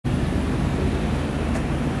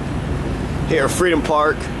Here at Freedom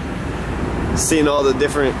Park, seeing all the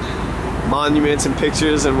different monuments and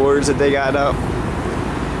pictures and words that they got up.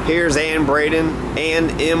 Here's Ann M.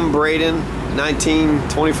 Braden,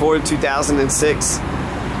 1924 to 2006.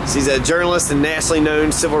 She's a journalist and nationally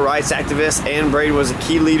known civil rights activist. Ann Braden was a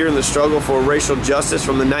key leader in the struggle for racial justice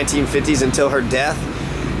from the 1950s until her death.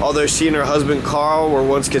 Although she and her husband Carl were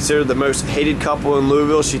once considered the most hated couple in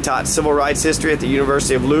Louisville, she taught civil rights history at the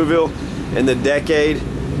University of Louisville in the decade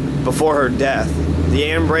before her death.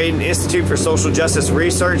 The Ann Braden Institute for Social Justice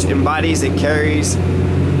Research embodies and carries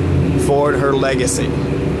forward her legacy.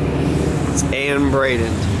 It's Ann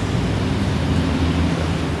Braden.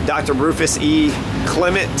 Dr. Rufus E.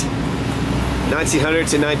 Clement, 1900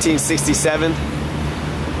 to 1967.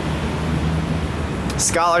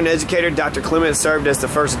 Scholar and educator, Dr. Clement served as the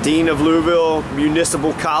first dean of Louisville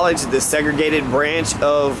Municipal College, the segregated branch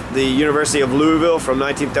of the University of Louisville from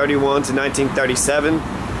 1931 to 1937.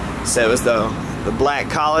 So it was the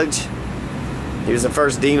black college. He was the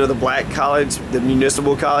first dean of the black college, the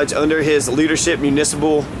municipal college. Under his leadership,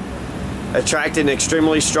 municipal attracted an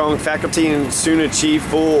extremely strong faculty and soon achieved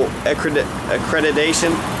full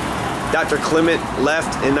accreditation. Dr. Clement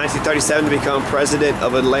left in 1937 to become president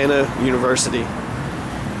of Atlanta University.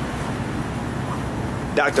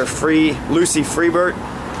 Dr. Lucy Freebert,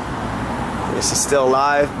 I guess she's still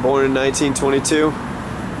alive, born in 1922.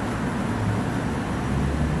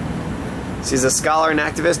 She's a scholar and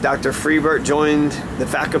activist. Dr. Freebert joined the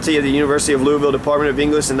faculty of the University of Louisville Department of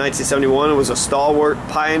English in 1971 and was a stalwart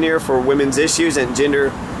pioneer for women's issues and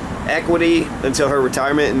gender equity until her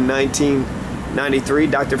retirement in 1993.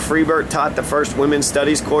 Dr. Freebert taught the first women's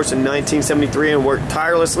studies course in 1973 and worked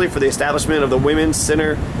tirelessly for the establishment of the Women's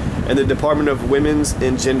Center and the Department of Women's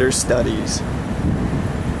and Gender Studies.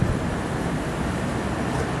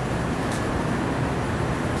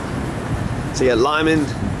 So you got Lyman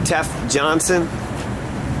Teff Johnson,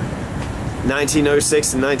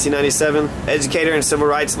 1906 and 1997. Educator and civil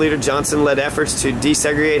rights leader, Johnson led efforts to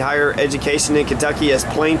desegregate higher education in Kentucky as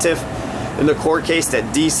plaintiff in the court case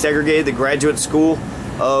that desegregated the graduate school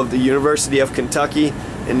of the University of Kentucky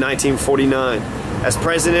in 1949. As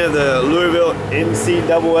president of the Louisville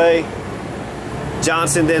NCAA,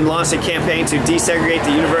 Johnson then launched a campaign to desegregate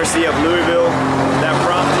the University of Louisville that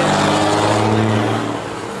prompted...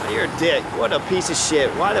 You're a dick. What a piece of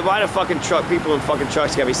shit. Why the fucking truck people in fucking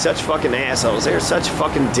trucks gotta be such fucking assholes? They're such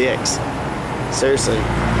fucking dicks. Seriously.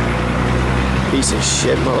 Piece of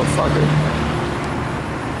shit motherfucker.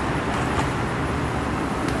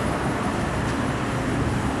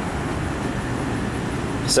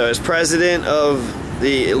 So as president of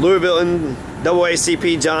the Louisville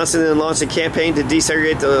NAACP, Johnson then launched a campaign to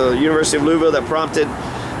desegregate the University of Louisville that prompted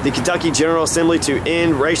the Kentucky General Assembly to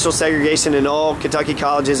end racial segregation in all Kentucky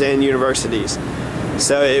colleges and universities.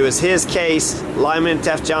 So it was his case, Lyman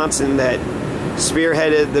Teff Johnson, that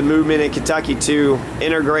spearheaded the movement in Kentucky to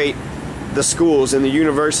integrate the schools and the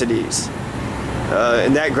universities.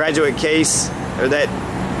 And that graduate case, or that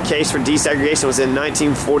case for desegregation, was in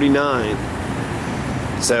 1949.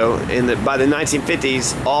 So by the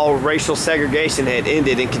 1950s, all racial segregation had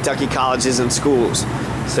ended in Kentucky colleges and schools.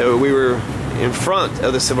 So we were in front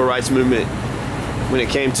of the civil rights movement when it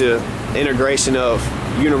came to integration of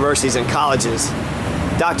universities and colleges.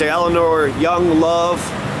 Dr. Eleanor Young Love,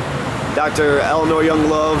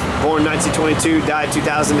 born 1922, died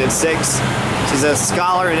 2006. She's a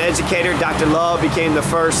scholar and educator. Dr. Love became the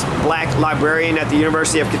first black librarian at the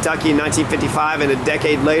University of Kentucky in 1955, and a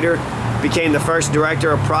decade later became the first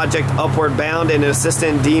director of Project Upward Bound and an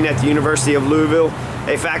assistant dean at the University of Louisville.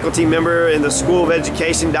 A faculty member in the School of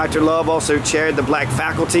Education, Dr. Love also chaired the Black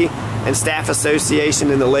Faculty and Staff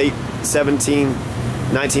Association in the late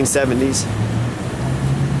 1970s.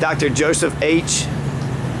 Dr. Joseph H.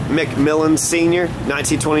 McMillan Sr.,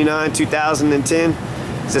 1929-2010,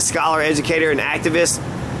 is a scholar, educator, and activist.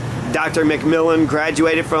 Dr. McMillan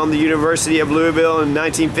graduated from the University of Louisville in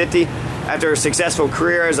 1950 after a successful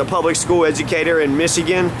career as a public school educator in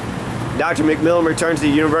Michigan. Dr. McMillan returned to the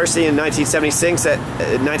university in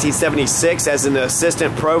 1976 as an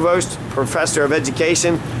assistant provost, professor of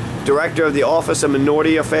education, director of the Office of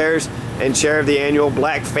Minority Affairs, and chair of the annual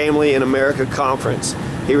Black Family in America Conference.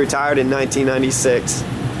 He retired in 1996.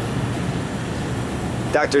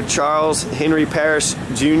 Dr. Charles Henry Parrish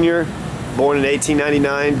Jr., born in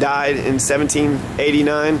 1899, died in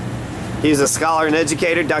 1789. He is a scholar and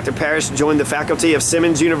educator. Dr. Parrish joined the faculty of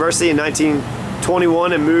Simmons University in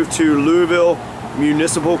 1921 and moved to Louisville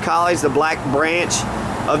Municipal College, the black branch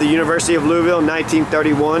of the University of Louisville, in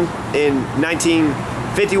 1931. In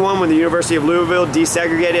 1951, when the University of Louisville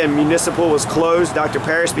desegregated and municipal was closed, Dr.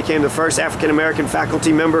 Parrish became the first African-American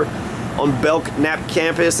faculty member on Belknap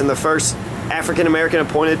campus and the first African American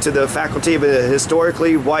appointed to the faculty of a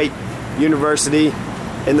historically white university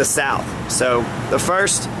in the South. So the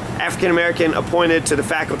first African American appointed to the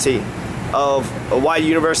faculty of a white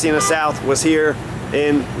university in the South was here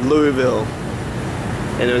in Louisville,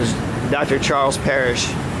 and it was Dr. Charles Parrish.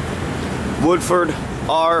 Woodford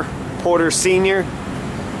R. Porter Sr.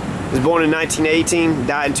 was born in 1918,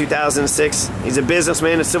 died in 2006. He's a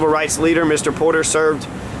businessman and civil rights leader. Mr. Porter served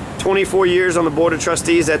 24 years on the Board of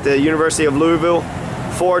Trustees at the University of Louisville,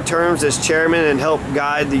 4 terms as chairman, and helped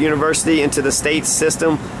guide the university into the state's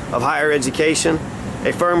system of higher education.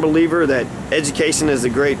 A firm believer that education is a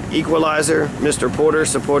great equalizer, Mr. Porter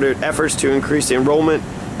supported efforts to increase the enrollment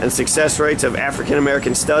and success rates of African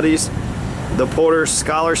American studies. The Porter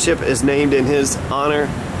Scholarship is named in his honor.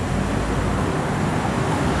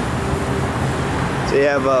 So you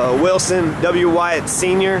have Wilson W. Wyatt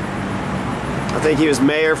Sr. I think he was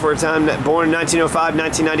mayor for a time, born in 1905,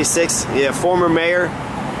 1996. Yeah, former mayor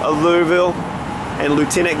of Louisville and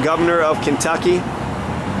lieutenant governor of Kentucky,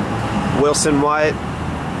 Wilson Wyatt.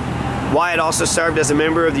 Wyatt also served as a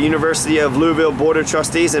member of the University of Louisville Board of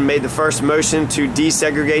Trustees and made the first motion to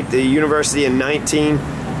desegregate the university in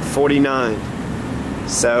 1949.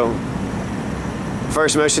 So,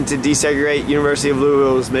 first motion to desegregate University of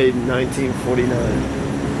Louisville was made in 1949.